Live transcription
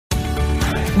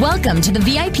Welcome to the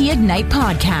VIP Ignite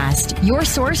podcast, your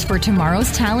source for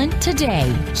tomorrow's talent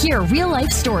today. Hear real-life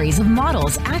stories of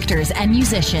models, actors, and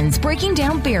musicians breaking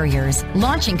down barriers,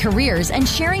 launching careers, and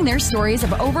sharing their stories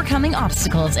of overcoming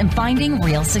obstacles and finding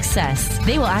real success.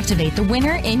 They will activate the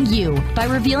winner in you by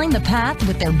revealing the path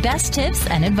with their best tips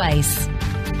and advice.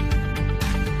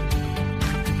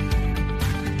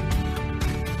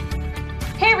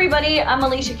 Hey everybody, I'm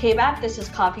Alicia Kabak. This is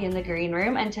Coffee in the Green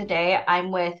Room, and today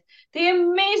I'm with the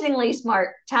amazingly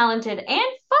smart, talented, and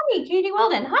funny Katie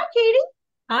Weldon. Hi, Katie.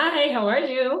 Hi, how are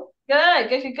you?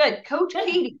 Good. Coach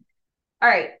Katie. All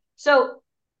right, so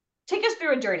take us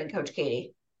through a journey, Coach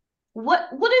Katie. What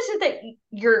is it that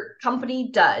your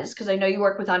company does? Because I know you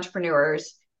work with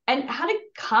entrepreneurs. And how did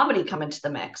comedy come into the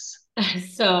mix?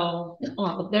 So,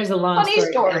 there's a long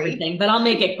story for everything, but I'll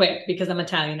make it quick because I'm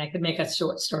Italian. I could make a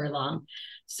short story long.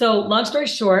 So long story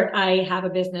short, I have a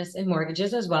business in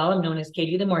mortgages as well. I'm known as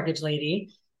Katie, the mortgage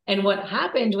lady. And what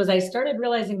happened was I started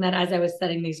realizing that as I was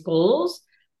setting these goals,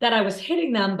 that I was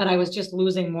hitting them, but I was just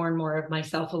losing more and more of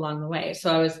myself along the way.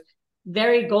 So I was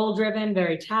very goal driven,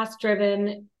 very task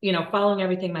driven, following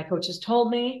everything my coaches told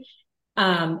me.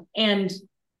 And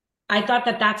I thought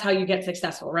that that's how you get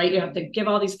successful, right? You have to give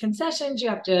all these concessions. You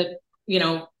have to,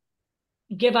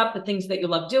 give up the things that you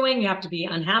love doing. You have to be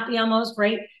unhappy almost,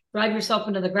 right? Drive yourself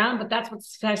into the ground, but that's what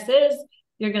success is.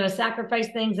 You're going to sacrifice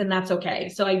things and that's okay.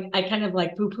 So I kind of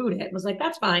like poo-pooed it. Was like,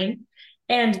 that's fine.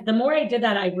 And the more I did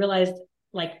that, I realized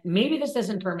like, maybe this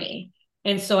isn't for me.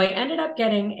 And so I ended up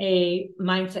getting a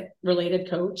mindset related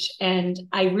coach. And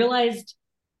I realized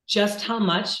just how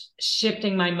much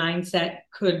shifting my mindset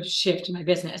could shift my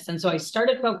business. And so I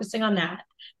started focusing on that.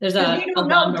 There's a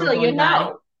lawnmower going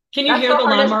by. Can you hear the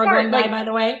lawnmower going by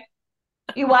the way?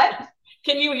 You what?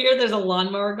 Can you hear there's a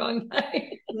lawnmower going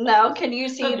by? No. Can you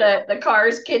see the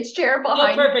car's kids chair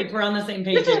behind? Oh, perfect. We're on the same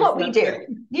page. This is what we do. Great.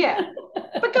 Yeah.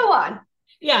 But go on.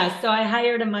 Yeah. So I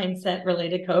hired a mindset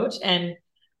related coach and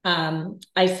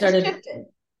I started.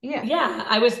 Yeah.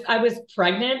 I was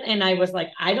pregnant and I was like,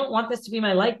 I don't want this to be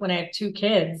my life when I have 2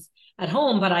 kids at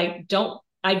home, but I don't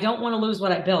want to lose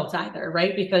what I built either.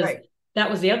 Right. Because that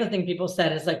was the other thing people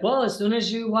said is like, well, as soon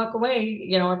as you walk away,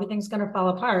 everything's going to fall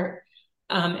apart.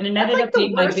 And it ended up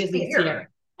being my busiest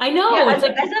year. I know. Yeah, it's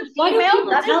like, as a why do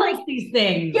people tell us like these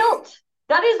things? Guilt.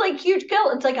 That is like huge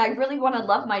guilt. It's like, I really want to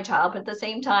love my child, but at the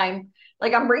same time,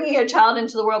 like I'm bringing a child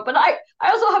into the world, but I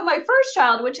also have my first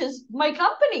child, which is my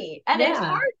company. And it's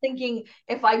hard thinking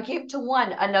if I give to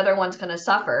one, another one's going to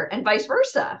suffer and vice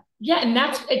versa. Yeah. And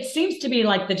it seems to be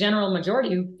like the general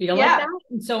majority who feel like that.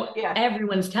 And so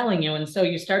everyone's telling you. And so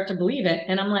you start to believe it.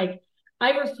 And I'm like,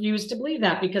 I refuse to believe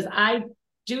that because I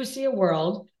do see a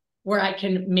world where I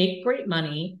can make great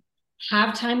money,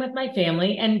 have time with my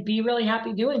family, and be really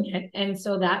happy doing it. And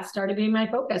so that started being my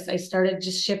focus. I started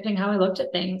just shifting how I looked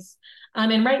at things.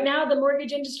 And right now the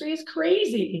mortgage industry is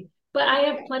crazy, but I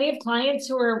have plenty of clients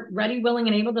who are ready, willing,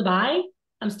 and able to buy.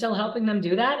 I'm still helping them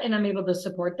do that and I'm able to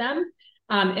support them.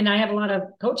 And I have a lot of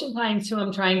coaching clients who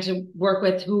I'm trying to work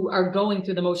with who are going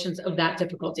through the motions of that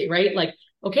difficulty, right? Like,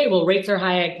 okay, well, rates are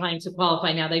high. I have clients who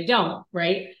qualify now, they don't,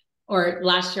 right? Or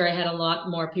last year I had a lot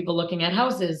more people looking at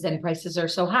houses and prices are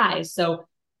so high. So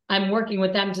I'm working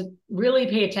with them to really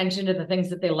pay attention to the things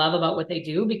that they love about what they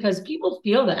do because people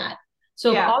feel that.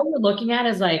 So if all you're looking at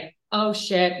is like, oh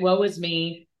shit, woe is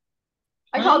me.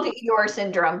 I call it the Eeyore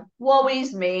syndrome. Woe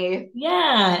is me.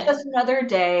 Yeah. It's just another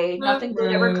day. Nothing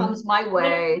good ever comes my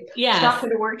way. Yes. It's not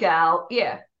going to work out.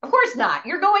 Yeah. Of course not.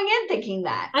 You're going in thinking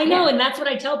that. I know. And that's what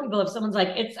I tell people. If someone's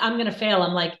like, I'm going to fail.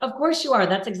 I'm like, of course you are.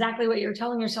 That's exactly what you're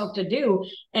telling yourself to do.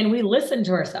 And we listen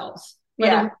to ourselves.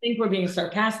 Whether we think we're being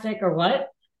sarcastic or what,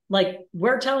 like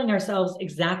we're telling ourselves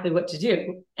exactly what to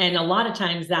do. And a lot of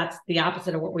times that's the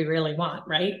opposite of what we really want.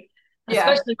 Right.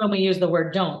 Especially when we use the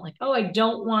word don't, like, oh, I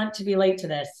don't want to be late to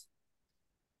this.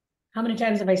 How many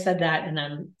times have I said that and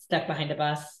I'm stuck behind a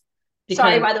bus? Because,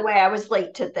 sorry, by the way, I was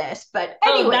late to this, but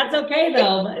anyway. Oh, that's okay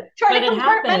though. Try to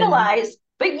compartmentalize.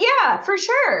 But yeah, for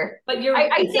sure. But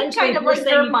I think kind of like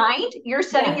your mind, you're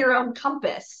setting your own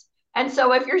compass. And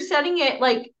so if you're setting it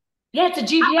like, it's a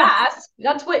GPS.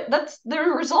 That's the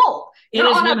result. It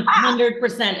is 100%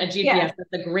 a GPS. Yeah.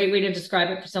 That's a great way to describe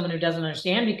it for someone who doesn't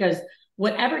understand because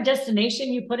whatever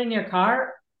destination you put in your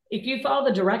car, if you follow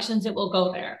the directions, it will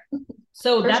go there.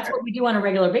 So that's what we do on a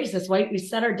regular basis, right? We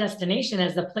set our destination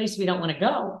as the place we don't want to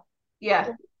go. Yeah.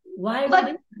 Why?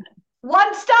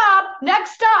 One stop,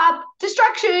 next stop,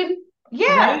 destruction.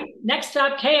 Yeah. Right? Next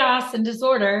stop, chaos and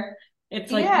disorder. It's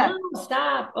like, no,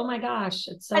 stop. Oh my gosh.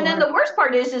 It's so And then hard. the worst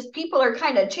part is people are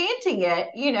kind of chanting it,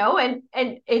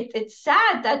 and it's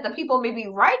sad that the people maybe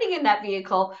riding in that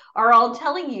vehicle are all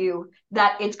telling you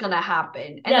that it's going to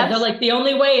happen. And they're like, the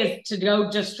only way is to go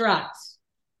destruct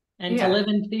and to live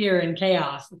in fear and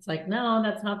chaos. It's like, no,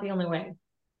 that's not the only way.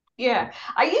 Yeah.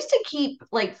 I used to keep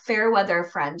like fair weather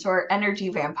friends or energy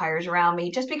vampires around me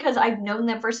just because I've known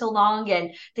them for so long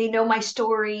and they know my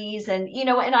stories and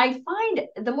I find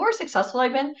the more successful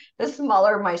I've been, the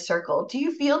smaller my circle. Do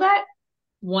you feel that?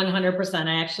 100%.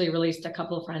 I actually released a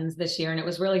couple of friends this year and it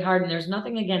was really hard and there's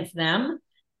nothing against them,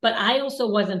 but I also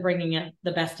wasn't bringing it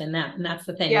the best in them. And that's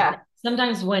the thing. Yeah.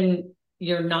 Sometimes when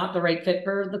you're not the right fit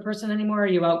for the person anymore,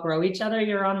 you outgrow each other,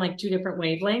 you're on like 2 different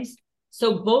wavelengths.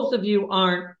 So both of you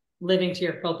aren't living to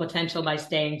your full potential by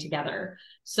staying together.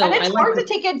 So and it's hard to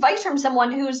take advice from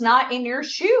someone who's not in your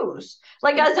shoes,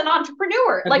 like as an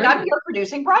entrepreneur. Like I'm here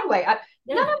producing Broadway.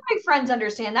 None of my friends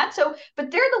understand that. So,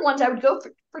 but they're the ones I would go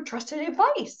for trusted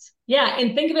advice. Yeah.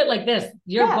 And think of it like this.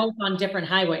 You're both on different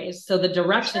highways. So the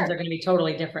directions are going to be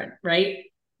totally different, right?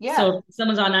 Yeah. So if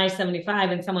someone's on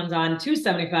I-75 and someone's on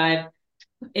 275,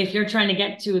 if you're trying to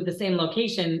get to the same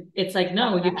location, it's like,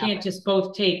 no, you can't just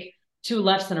both take 2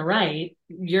 lefts and a right.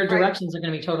 Your directions are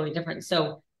going to be totally different.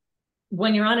 So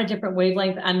when you're on a different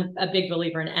wavelength, I'm a big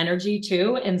believer in energy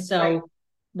too. And so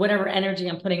whatever energy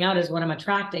I'm putting out is what I'm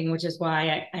attracting, which is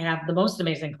why I have the most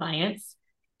amazing clients.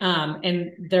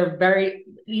 And they're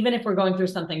even if we're going through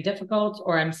something difficult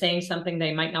or I'm saying something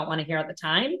they might not want to hear at the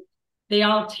time, they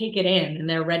all take it in and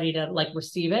they're ready to like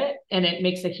receive it. And it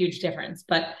makes a huge difference.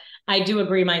 But I do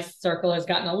agree my circle has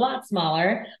gotten a lot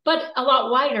smaller, but a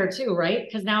lot wider too, right?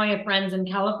 Because now I have friends in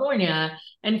California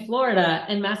and Florida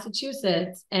and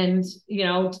Massachusetts and,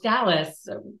 Dallas.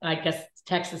 I guess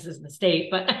Texas is the state,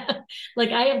 but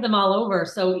like I have them all over.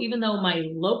 So even though my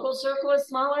local circle is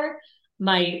smaller,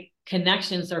 my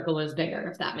connection circle is bigger,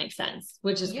 if that makes sense,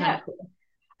 which is kind of cool.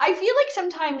 I feel like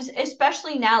sometimes,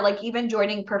 especially now, like even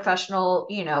joining professional,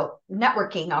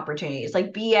 networking opportunities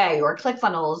like BA or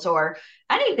ClickFunnels or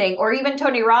anything, or even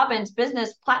Tony Robbins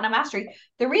business platinum mastery,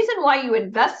 the reason why you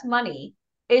invest money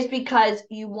is because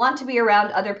you want to be around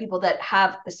other people that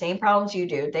have the same problems you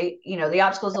do. They, the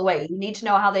obstacles the way. You need to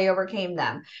know how they overcame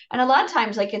them. And a lot of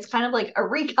times, like it's kind of like a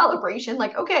recalibration,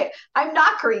 like, okay, I'm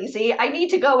not crazy. I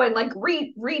need to go and like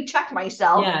recheck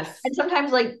myself. Yes. And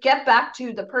sometimes like get back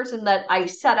to the person that I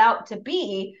set out to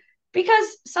be,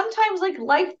 because sometimes like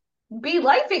life be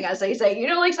lifing, as they say,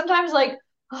 like sometimes like,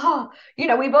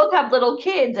 we both have little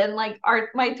kids and like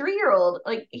my 3-year-old,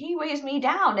 like he weighs me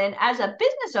down. And as a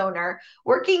business owner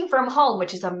working from home,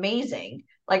 which is amazing,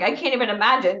 like I can't even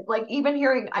imagine, like even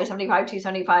hearing I-75,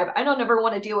 275, I don't ever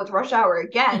want to deal with rush hour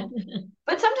again.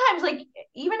 But sometimes like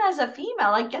even as a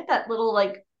female, I get that little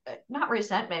like, not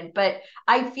resentment, but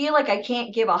I feel like I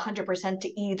can't give 100%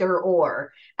 to either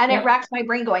or. And it racks my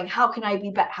brain going, how can I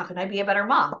be how can I be a better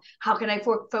mom? How can I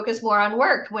focus more on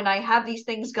work when I have these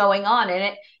things going on?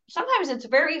 And sometimes it's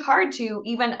very hard to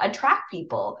even attract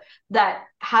people that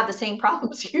have the same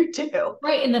problems you do.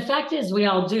 Right. And the fact is we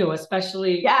all do,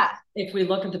 especially if we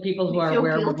look at the people who are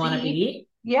where we want to be.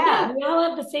 Yeah. We all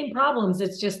have the same problems.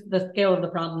 It's just the scale of the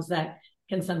problems that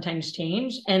can sometimes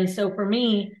change. And so for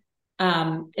me,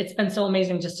 it's been so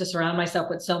amazing just to surround myself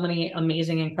with so many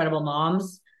amazing, incredible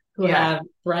moms who have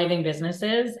thriving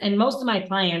businesses. And most of my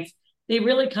clients, they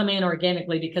really come in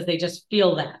organically because they just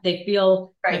feel that. They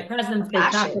feel my presence. They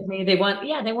talk with me. They want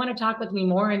to talk with me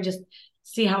more and just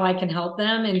see how I can help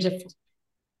them. And just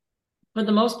for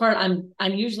the most part,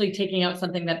 I'm usually taking out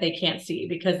something that they can't see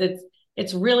because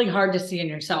it's really hard to see in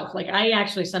yourself. Like I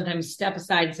actually sometimes step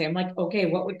aside and say, I'm like, okay,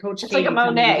 what would Coach It's Katie like a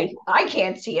Monet. I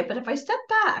can't see it, but if I step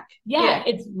back.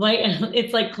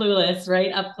 It's like Clueless,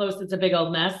 right? Up close, it's a big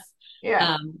old mess.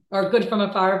 Yeah. Or good from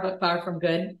afar, but far from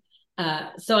good.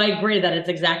 So I agree that it's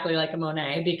exactly like a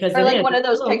Monet because or like one of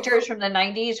those pictures from the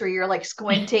 90s where you're like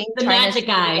squinting. The magic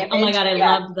eye. Oh my God, I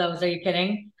loved those. Are you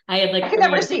kidding? I had like I could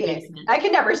never see it. I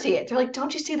could never see it. They're like,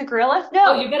 don't you see the gorilla? No.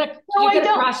 Oh, you gotta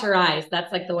cross your eyes.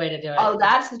 That's like the way to do it. Oh,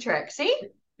 that's the trick. See?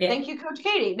 Yeah. Thank you, Coach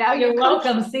Katie. Now you're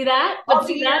welcome. See that? But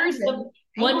see, that's one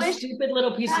English, stupid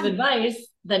little piece of advice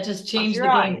that just changed the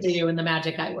game for you in the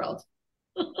magic eye world.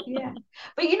 Yeah.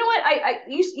 But you know what?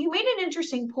 You made an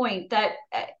interesting point that,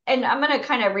 and I'm going to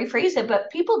kind of rephrase it, but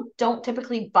people don't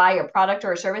typically buy a product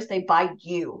or a service. They buy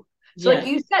you. So like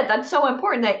you said, that's so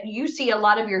important that you see a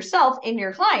lot of yourself in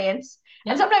your clients.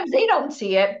 And sometimes they don't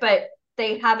see it, but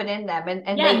they have it in them.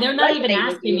 And they're not even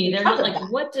asking me. They're not like,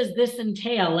 what does this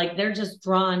entail? Like they're just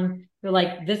drawn. They're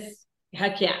like, this,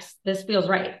 heck yes, this feels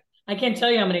right. I can't tell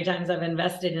you how many times I've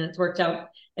invested and it's worked out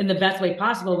in the best way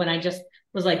possible when I just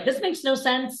was like, this makes no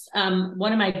sense.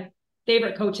 One of my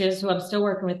favorite coaches who I'm still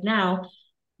working with now,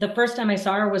 the first time I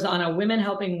saw her was on a Women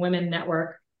Helping Women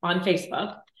network on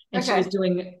Facebook. And she was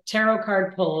doing tarot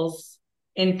card pulls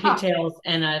in pigtails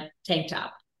and a tank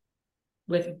top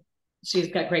she's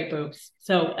got great boobs.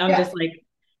 So I'm just like,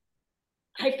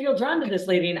 I feel drawn to this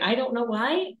lady and I don't know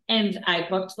why. And I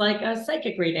booked like a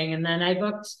psychic reading, and then I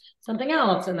booked something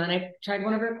else. And then I tried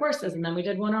one of her courses, and then we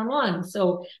did one-on-one.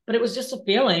 So, but it was just a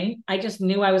feeling. I just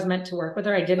knew I was meant to work with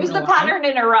her. I didn't know. It was the pattern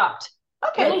interrupt.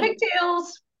 Okay. Right.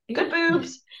 Pigtails, good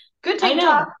boobs, good tank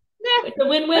top. It's a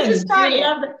win-win.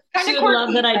 She would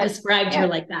love that I described her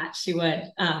like that. She would.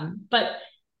 But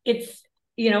it's,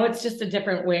 it's just a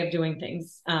different way of doing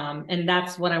things. And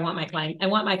that's what I want I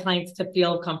want my clients to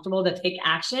feel comfortable to take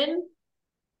action.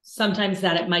 Sometimes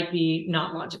that it might be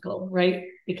not logical, right?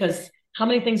 Because how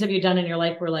many things have you done in your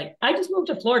life where like, I just moved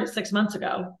to Florida 6 months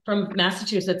ago from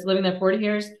Massachusetts, living there 40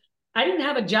 years. I didn't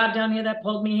have a job down here that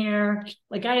pulled me here.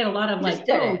 Like I had a lot of like,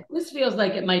 this feels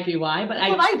like it might be why, but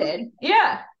I did.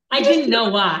 Yeah. I didn't know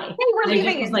why. Hey, we're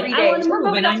leaving in 3 days. We're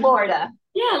moving to Florida.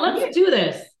 Yeah, let's do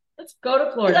this. Let's go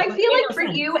to Florida. I feel like for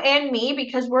you and me,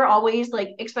 because we're always like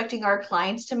expecting our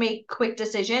clients to make quick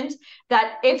decisions,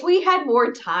 that if we had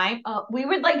more time, we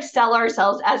would like sell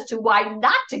ourselves as to why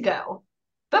not to go.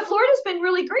 But Florida's been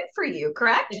really great for you,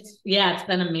 correct? It's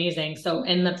been amazing. So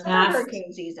in the past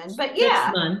hurricane season, but 6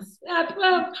 months,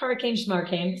 hurricanes,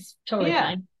 totally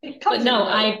fine. But no,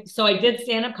 I did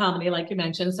stand-up comedy, like you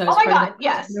mentioned. So my God,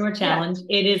 yes. Your challenge.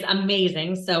 Yes. It is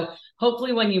amazing. So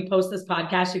hopefully when you post this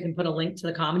podcast, you can put a link to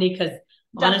the comedy, because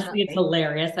honestly, it's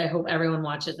hilarious. I hope everyone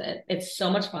watches it. It's so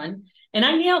much fun. And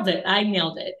I nailed it.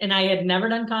 And I had never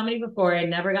done comedy before. I had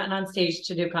never gotten on stage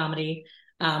to do comedy.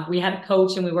 We had a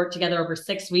coach and we worked together over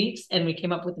 6 weeks, and we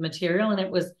came up with the material, and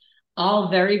it was all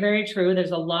very, very true.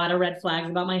 There's a lot of red flags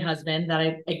about my husband that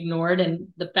I ignored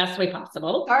in the best way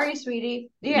possible. Sorry, sweetie.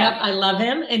 Yeah. Yep, I love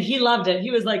him. And he loved it. He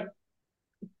was like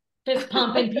fist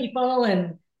pumping people,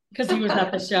 and because he was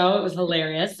at the show, it was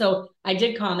hilarious. So I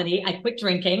did comedy. I quit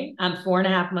drinking. I'm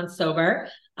 4.5 months sober,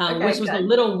 which was a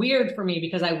little weird for me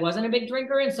because I wasn't a big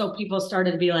drinker. And so people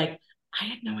started to be like, I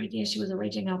had no idea she was a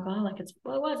raging alcoholic. It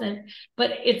wasn't.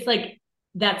 But it's like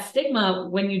that stigma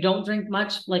when you don't drink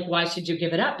much, like, why should you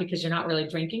give it up? Because you're not really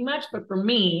drinking much. But for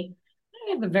me,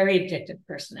 I have a very addictive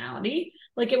personality.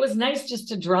 Like, it was nice just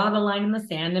to draw the line in the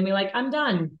sand and be like, I'm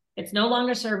done. It's no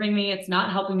longer serving me. It's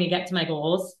not helping me get to my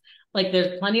goals. Like,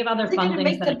 there's plenty of other fun things.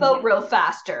 Make the boat real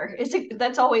faster.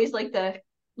 That's always like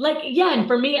and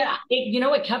for me,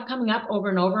 it kept coming up over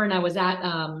and over. And I was at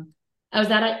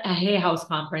a Hay House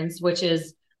conference,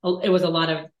 it was a lot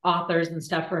of authors and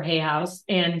stuff for Hay House.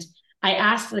 And I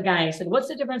asked the guy, I said, what's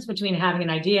the difference between having an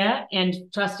idea and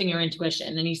trusting your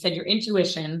intuition? And he said, your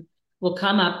intuition will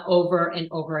come up over and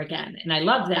over again. And I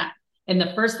love that. And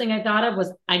the first thing I thought of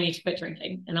was, I need to quit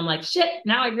drinking. And I'm like, shit,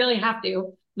 now I really have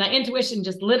to. My intuition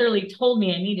just literally told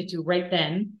me I needed to right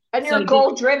then. And you're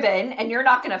goal driven, and you're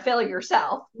not going to fail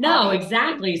yourself. No,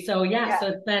 exactly. So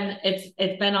so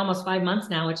it's been almost 5 months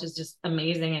now, which is just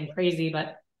amazing and crazy,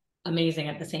 but amazing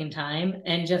at the same time.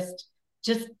 And just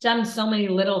done so many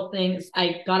little things.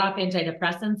 I got off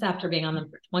antidepressants after being on them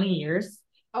for 20 years.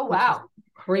 Oh, wow.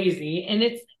 Crazy. And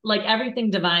it's like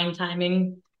everything divine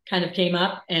timing kind of came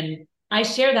up. And I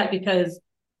share that because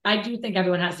I do think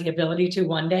everyone has the ability to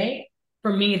one day.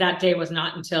 For me, that day was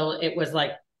not until it was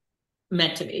like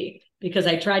meant to be, because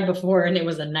I tried before and it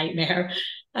was a nightmare.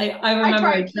 I remember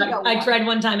I tried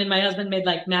one time and my husband made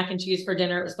like mac and cheese for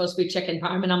dinner. It was supposed to be chicken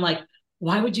parm. And I'm like,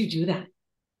 why would you do that?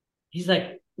 He's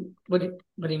like, what do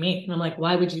you mean? And I'm like,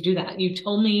 why would you do that? You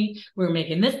told me we were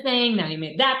making this thing. Now you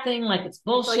made that thing. Like, it's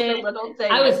bullshit. It's like a little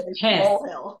thing. I was pissed.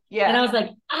 Yeah. And I was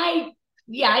like,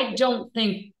 I don't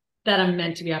think that I'm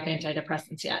meant to be off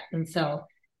antidepressants yet. And so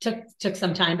took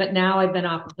some time, but now I've been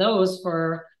off of those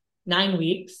for 9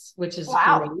 weeks, which is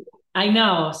great. I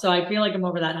know. So I feel like I'm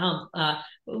over that hump. A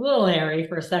little hairy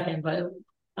for a second, but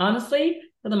honestly,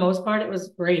 for the most part, it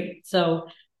was great. So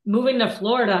moving to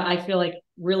Florida, I feel like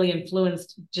really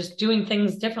influenced just doing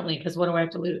things differently, because what do I have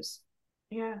to lose?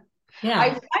 Yeah. I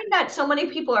find that so many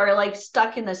people are like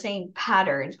stuck in the same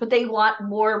patterns, but they want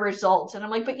more results. And I'm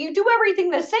like, but you do everything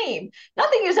the same.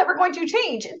 Nothing is ever going to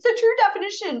change. It's the true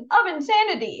definition of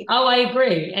insanity. Oh, I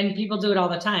agree. And people do it all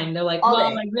the time. They're like,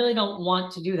 I really don't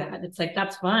want to do that. It's like,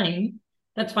 that's fine.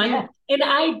 That's fine. Yeah.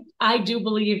 And I do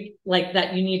believe like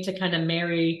that you need to kind of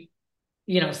marry,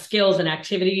 skills and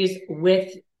activities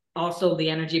with also the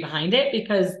energy behind it,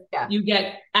 because you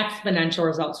get exponential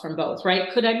results from both, right?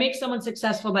 Could I make someone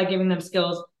successful by giving them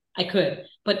skills? I could,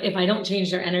 but if I don't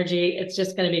change their energy, it's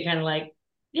just going to be kind of like,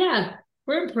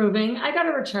 we're improving. I got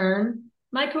a return.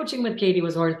 my coaching with Katie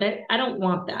was worth it. I don't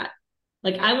want that.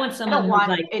 Like, I want someone who's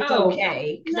like, it's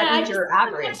okay, because that means you're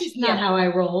average. That's just not how I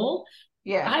roll.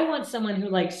 Yeah. I want someone who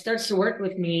like starts to work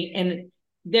with me and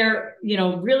they're,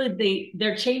 really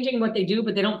they're changing what they do,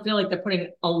 but they don't feel like they're putting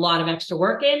a lot of extra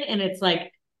work in. And it's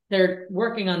like, they're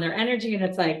working on their energy and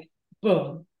it's like,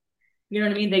 boom, you know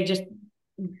what I mean?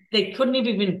 They couldn't have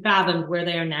even fathomed where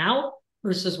they are now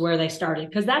versus where they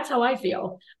started. Cause that's how I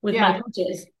feel with my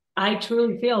coaches. I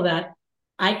truly feel that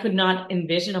I could not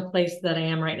envision a place that I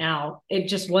am right now. It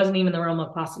just wasn't even the realm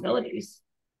of possibilities.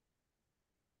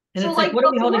 And so it's like, what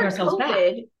are we holding ourselves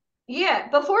back? Yeah.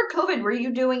 Before COVID, were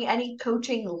you doing any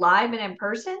coaching live and in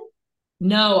person?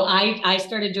 No, I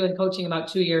started doing coaching about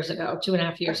 2 years ago,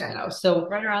 2.5 years ago. So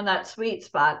right around that sweet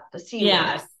spot, the C.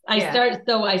 Yes. I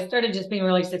started just being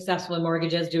really successful in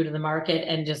mortgages due to the market.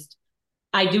 And just,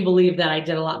 I do believe that I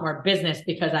did a lot more business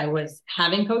because I was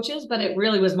having coaches, but it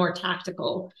really was more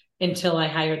tactical until I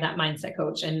hired that mindset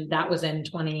coach. And that was in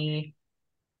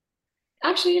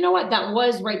actually, you know what? That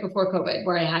was right before COVID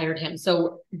where I hired him.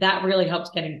 So that really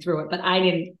helped getting through it. But I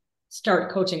didn't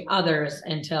start coaching others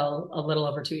until a little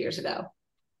over 2 years ago.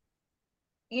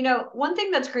 One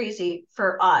thing that's crazy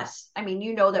for us, I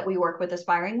mean, that we work with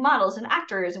aspiring models and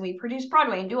actors and we produce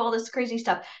Broadway and do all this crazy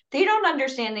stuff. They don't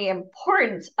understand the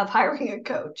importance of hiring a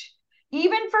coach,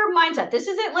 even for mindset. This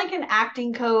isn't like an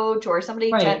acting coach or somebody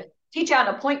to teach you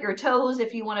how to point your toes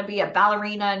if you want to be a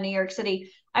ballerina in New York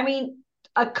City. I mean,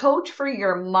 a coach for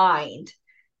your mind.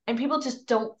 And people just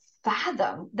don't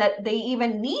fathom that they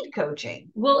even need coaching.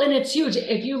 Well, and it's huge.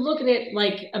 If you look at it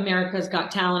like America's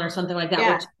Got Talent or something like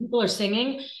that, which people are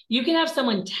singing, you can have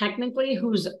someone technically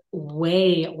who's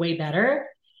way, way better.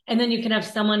 And then you can have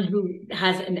someone who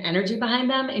has an energy behind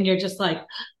them. And you're just like,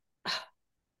 oh,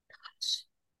 gosh,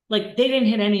 like they didn't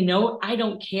hit any note. I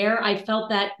don't care. I felt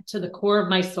that to the core of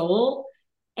my soul.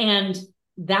 And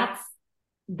that's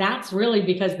really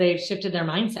because they've shifted their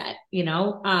mindset,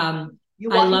 You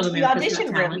walk into the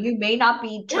audition room. You may not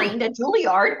be trained at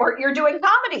Juilliard or you're doing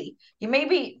comedy. You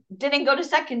maybe didn't go to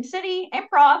Second City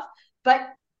Improv, but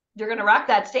you're going to rock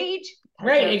that stage.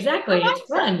 Right, exactly. It's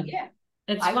fun. Yeah.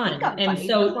 It's fun. And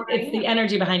so it's the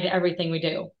energy behind everything we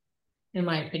do, in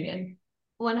my opinion.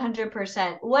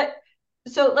 100%.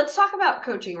 So let's talk about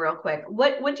coaching real quick.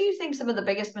 What do you think some of the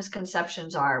biggest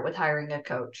misconceptions are with hiring a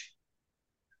coach?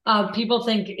 People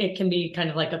think it can be kind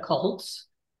of like a cult.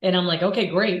 And I'm like, okay,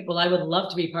 great. Well, I would love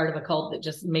to be part of a cult that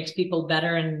just makes people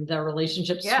better and their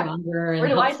relationships stronger. And where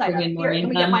do I sign up? More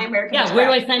income. Get my American where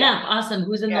do I sign up? Awesome.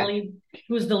 Who's in the lead?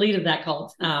 Who's the lead of that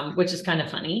cult? Which is kind of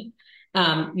funny.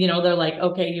 They're like,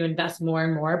 okay, you invest more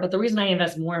and more. But the reason I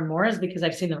invest more and more is because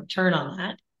I've seen the return on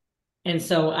that. And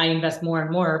so I invest more and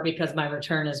more because my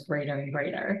return is greater and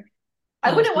greater.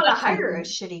 I wouldn't want to hire a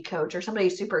shitty coach or somebody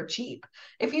super cheap.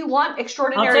 If you want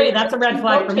extraordinary, I'll tell you, that's a red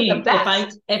flag for me.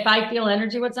 If I feel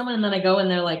energy with someone and then I go and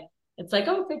they're like, it's like,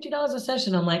 oh, $50 a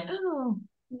session. I'm like, oh,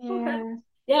 okay.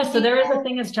 Yeah. So there is a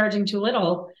thing that's charging too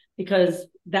little because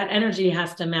that energy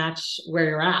has to match where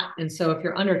you're at. And so if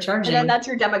you're undercharging, and then that's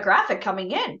your demographic coming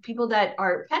in, people that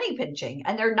are penny pinching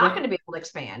and they're not going to be able to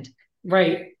expand.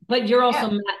 Right. But you're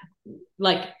also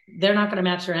like, they're not going to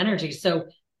match your energy. So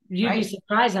you'd be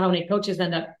surprised how many coaches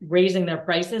end up raising their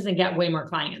prices and get way more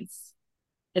clients.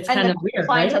 It's kind of weird,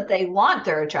 clients that they want,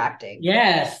 they're attracting.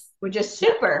 Yes. Which is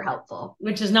super helpful.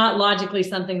 Which is not logically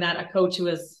something that a coach who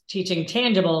is teaching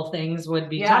tangible things would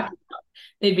be talking about.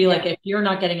 They'd be like, if you're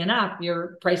not getting enough,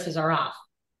 your prices are off.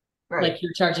 Right. Like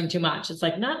you're charging too much. It's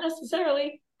like, not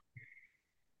necessarily.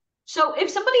 So if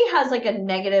somebody has like a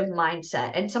negative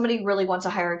mindset and somebody really wants to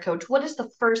hire a coach, what is the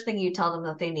first thing you tell them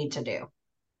that they need to do?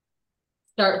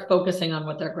 Start focusing on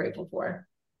what they're grateful for.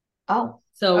 Oh,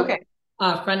 so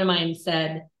a friend of mine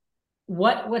said,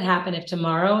 what would happen if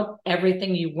tomorrow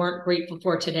everything you weren't grateful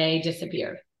for today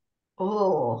disappeared?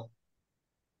 Oh.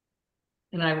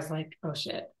 And I was like, oh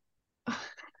shit,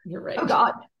 you're right. Oh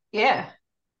God. Yeah.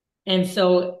 And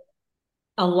so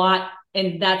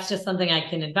and that's just something I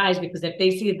can advise because if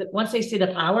once they see the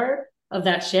power of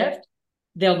that shift,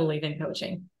 they'll believe in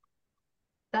coaching.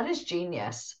 That is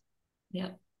genius. Yeah.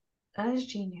 That is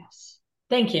genius.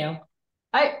 Thank you.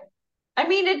 I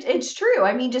mean, it's true.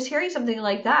 I mean, just hearing something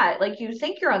like that, like you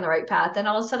think you're on the right path, and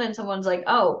all of a sudden someone's like,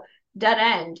 oh, dead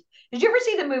end. Did you ever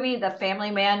see the movie The Family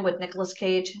Man with Nicolas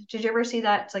Cage? Did you ever see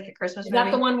that? It's like a Christmas movie. Is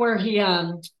that the one where he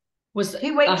wakes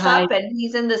up and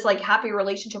he's in this like happy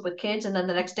relationship with kids, and then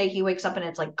the next day he wakes up and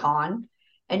it's like gone.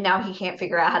 And now he can't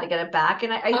figure out how to get it back.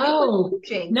 And I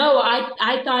think no,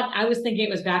 I was thinking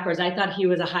it was backwards. I thought he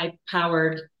was a high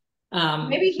powered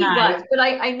maybe he was, but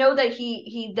I know that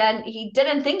he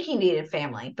didn't think he needed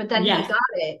family, but then he got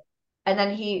it. And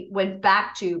then he went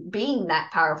back to being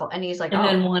that powerful. And he's like, and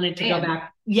then wanted to go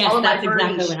back. Yes, that's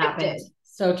exactly what happened.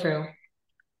 So true.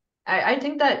 I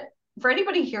think that for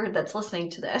anybody here that's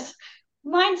listening to this,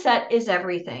 mindset is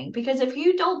everything, because if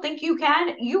you don't think you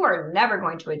can, you are never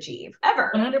going to achieve,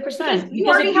 ever. 100%. You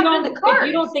already have it in the cards. If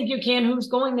you don't think you can, who's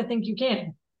going to think you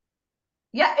can?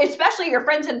 Yeah, especially your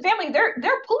friends and family. They're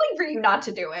pulling for you not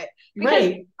to do it,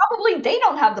 because probably they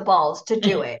don't have the balls to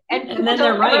do it. And then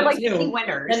they're right too. See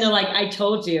winners. And they're like, I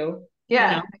told you.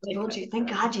 Yeah, I told you. Thank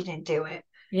God you didn't do it.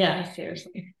 Yeah,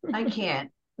 seriously. I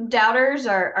can't. Doubters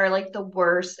are like the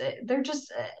worst. They're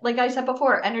just, like I said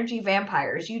before, energy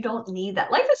vampires. You don't need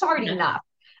that. Life is already enough.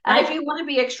 And if you want to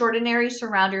be extraordinary,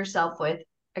 surround yourself with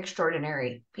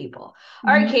extraordinary people.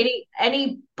 All right, Katie,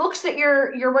 any books that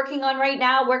you're working on right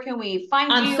now? Where can we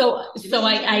find you? So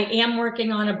I am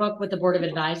working on a book with the board of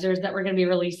advisors that we're going to be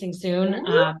releasing soon.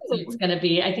 So it's going to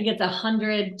be, I think it's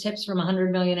 100 tips from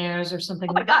 100 millionaires or something.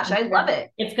 Oh my gosh, I love it.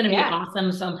 It's going to be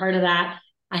awesome. So I'm part of that.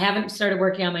 I haven't started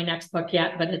working on my next book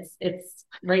yet, but it's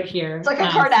right here. It's like a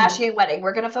Kardashian wedding.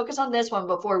 We're going to focus on this one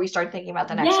before we start thinking about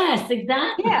the next one. Yes,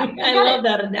 exactly. Yeah, I love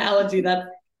that analogy. That's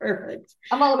perfect.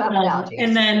 I'm all about analogies.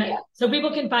 And then, so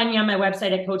people can find me on my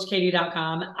website at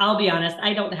coachkatie.com. I'll be honest,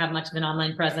 I don't have much of an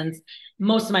online presence.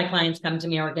 Most of my clients come to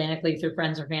me organically through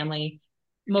friends or family,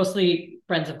 mostly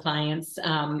friends of clients.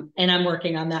 And I'm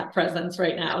working on that presence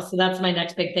right now. So that's my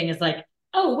next big thing, is like,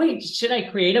 oh, wait, should I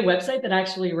create a website that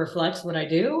actually reflects what I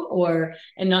do,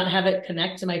 and not have it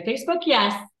connect to my Facebook?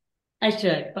 Yes, I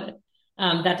should, but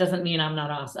that doesn't mean I'm not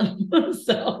awesome.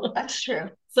 So that's true.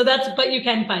 But you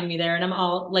can find me there, and I'm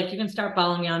all like, you can start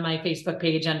following me on my Facebook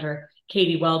page under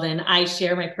Katie Weldon. I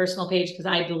share my personal page because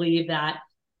I believe that,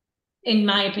 in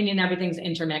my opinion, everything's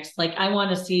intermixed. Like, I want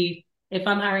to see, if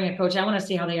I'm hiring a coach, I want to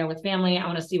see how they are with family. I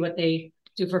want to see what they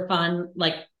do for fun.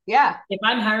 Like, if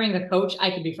I'm hiring a coach,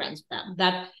 I can be friends with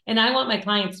them. And I want my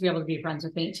clients to be able to be friends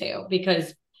with me too,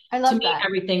 because to me,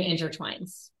 everything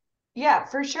intertwines. Yeah,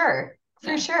 for sure.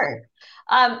 For sure.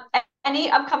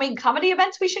 Any upcoming comedy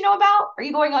events we should know about? Are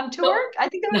you going on tour? I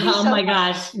think that would be so my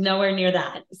gosh, nowhere near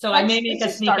that. So I may make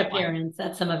a sneak appearance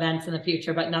at some events in the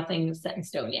future, but nothing set in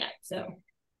stone yet. So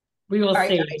we will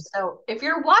see. Guys, so if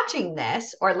you're watching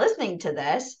this or listening to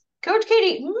this, Coach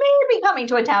Katie may be coming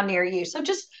to a town near you. So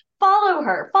just follow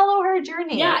her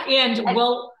journey. Yeah, and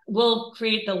we'll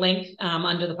create the link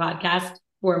under the podcast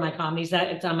for my comedy set.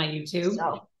 It's on my YouTube.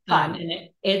 So fun. And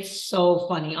it's so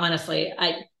funny, honestly.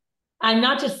 I'm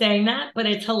not just saying that, but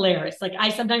it's hilarious. Like, I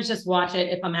sometimes just watch it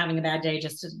if I'm having a bad day,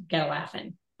 just to get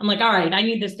laughing. I'm like, all right, I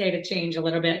need this day to change a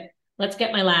little bit. Let's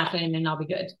get my laugh in and I'll be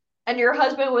good. And your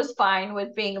husband was fine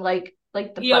with being like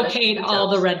the he okayed all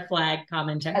the red flag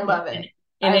commentary. I love it.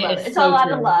 And it's all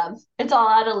out of love. It's all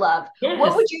out of love. Yes.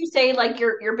 What would you say, like,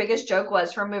 your biggest joke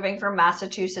was from moving from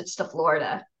Massachusetts to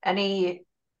Florida?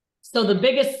 So the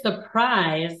biggest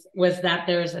surprise was that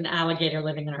there's an alligator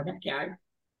living in our backyard.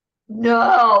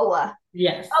 No.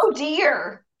 Yes. Oh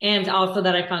dear. And also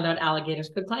that I found out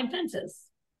alligators could climb fences.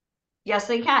 Yes,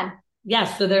 they can.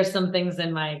 Yes. So there's some things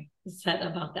in my set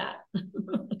about that.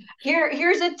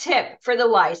 Here's a tip for the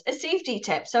wise, a safety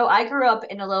tip. So I grew up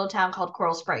in a little town called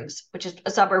Coral Springs, which is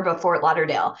a suburb of Fort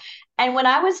Lauderdale. And when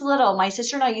I was little, my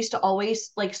sister and I used to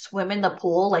always like swim in the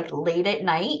pool, like late at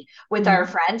night with our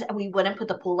friends. And we wouldn't put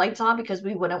the pool lights on because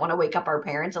we wouldn't want to wake up our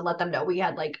parents and let them know we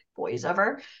had like boys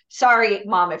over. Sorry,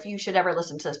 Mom, if you should ever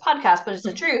listen to this podcast, but it's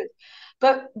the truth.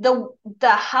 But the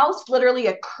house literally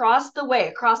across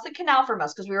the canal from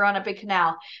us, because we were on a big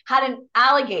canal, had an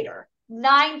alligator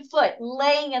 9 foot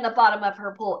laying in the bottom of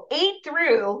her pool, ate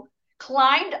through,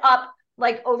 climbed up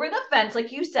like over the fence,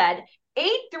 like you said, ate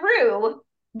through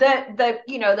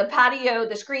the patio,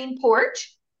 the screen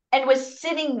porch, and was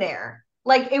sitting there.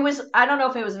 Like, it was, I don't know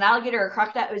if it was an alligator or a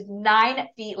crocodile. It was 9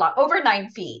 feet long, over 9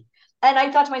 feet. And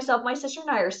I thought to myself, my sister and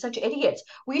I are such idiots.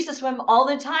 We used to swim all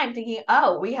the time thinking,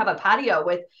 oh, we have a patio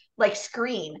with like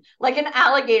screen. Like, an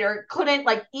alligator couldn't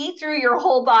like eat through your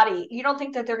whole body. You don't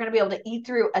think that they're going to be able to eat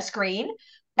through a screen?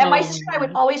 And my sister and I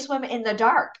would always swim in the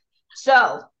dark.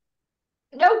 So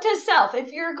note to self,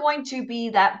 if you're going to be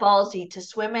that ballsy to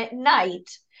swim at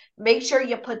night, make sure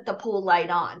you put the pool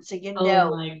light on so you know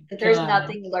that there's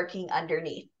nothing lurking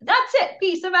underneath. That's it.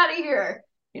 Peace. I'm out of here.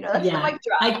 That's the mic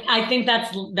drop. I think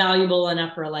that's valuable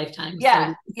enough for a lifetime.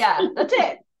 Yeah, that's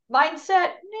it.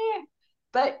 Mindset,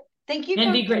 but thank you.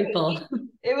 And be grateful.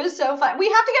 It was so fun. We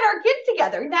have to get our kids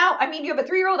together now. I mean, you have a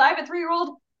 3-year-old, I have a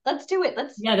 3-year-old. Let's do it.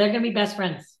 Yeah, they're gonna be best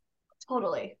friends.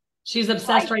 Totally. She's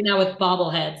obsessed right now with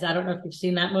bobbleheads. I don't know if you've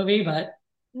seen that movie, but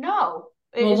no.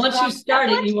 Well, once you start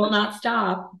it, you will not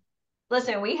stop.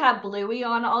 Listen, we have Bluey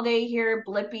on all day here,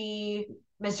 Blippy.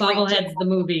 Bobbleheads, the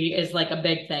movie, is like a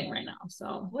big thing right now.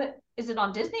 So what is it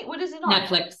on Disney? What is it on?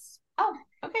 Netflix. Oh,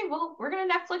 okay. Well, we're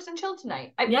gonna Netflix and chill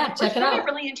tonight. Check it out. We're trying to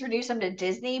really introduce him to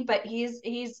Disney, but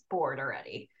he's bored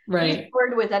already. Right. He's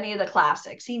bored with any of the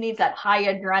classics. He needs that high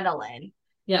adrenaline.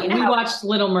 Yeah, we watched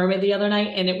Little Mermaid the other night,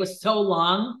 and it was so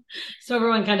long, so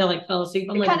everyone kind of like fell asleep.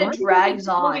 I'm kind of drags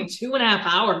on. Only 2.5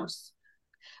 hours.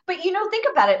 But think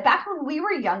about it. Back when we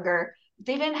were younger,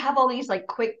 they didn't have all these like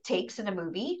quick takes in a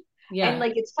movie. Yeah. And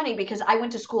like, it's funny because I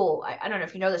went to school. I don't know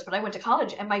if you know this, but I went to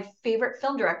college and my favorite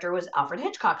film director was Alfred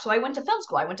Hitchcock. So I went to film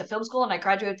school. And I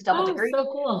graduated with a double degree. So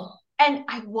cool. And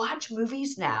I watch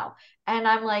movies now and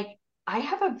I'm like, I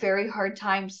have a very hard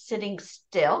time sitting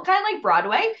still, kind of like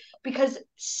Broadway, because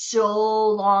so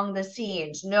long the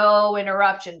scenes, no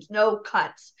interruptions, no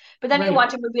cuts. But then you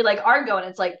watch a movie like Argo and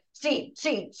it's like scene,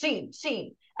 scene, scene,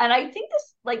 scene. And I think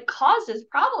this like causes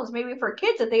problems maybe for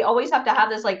kids that they always have to have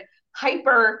this like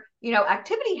hyper,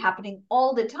 activity happening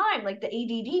all the time, like the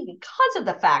ADD, because of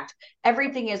the fact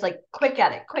everything is like quick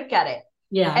at it.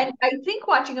 Yeah. And I think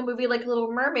watching a movie like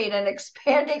Little Mermaid and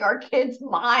expanding our kids'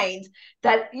 minds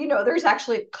that, there's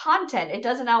actually content. It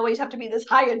doesn't always have to be this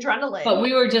high adrenaline. But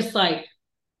we were just like,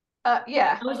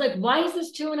 yeah. I was like, why is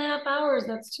this 2.5 hours?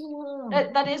 That's too long.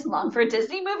 That is long for a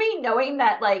Disney movie, knowing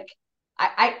that like,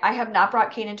 I have not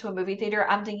brought Kane into a movie theater.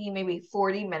 I'm thinking maybe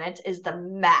 40 minutes is the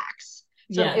max.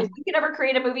 So if we could ever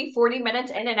create a movie 40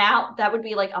 minutes in and out, that would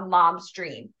be like a mom's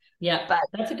dream. Yeah, but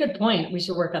that's a good point. We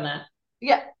should work on that.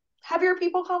 Yeah. Have your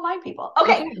people call my people.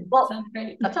 Okay. Well,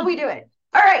 that's how we do it.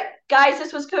 All right, guys,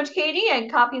 this was Coach Katie and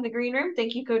Coffee in the Green Room.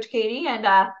 Thank you, Coach Katie. And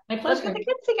let's get the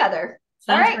kids together.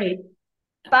 Sounds great.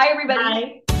 Bye,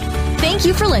 everybody. Bye. Thank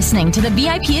you for listening to the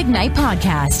VIP Ignite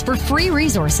podcast. For free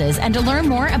resources and to learn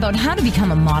more about how to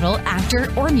become a model,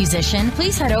 actor, or musician,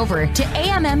 please head over to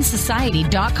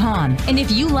AMMsociety.com. And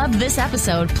if you loved this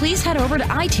episode, please head over to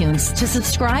iTunes to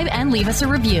subscribe and leave us a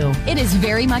review. It is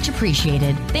very much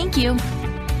appreciated. Thank you.